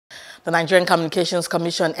The Nigerian Communications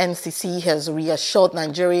Commission, N.C.C, has reassured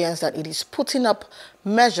Nigerians that it is putting up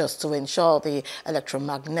measures to ensure the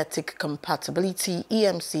electromagnetic compatibility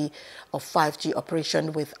 (EMC) of 5G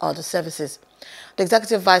operation with other services. The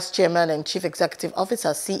Executive Vice Chairman and Chief Executive Officer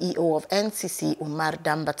CEO of N.C.C, Umar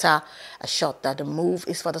Dambata, assured that the move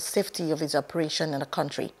is for the safety of its operation in the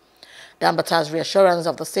country. Dambata's reassurance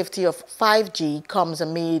of the safety of 5G comes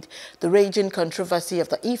amid the raging controversy of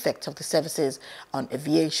the effect of the services on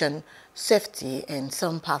aviation safety in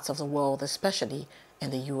some parts of the world, especially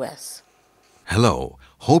in the U.S. Hello,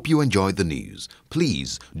 hope you enjoyed the news.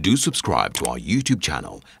 Please do subscribe to our YouTube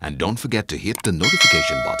channel and don't forget to hit the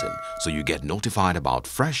notification button so you get notified about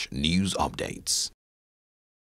fresh news updates.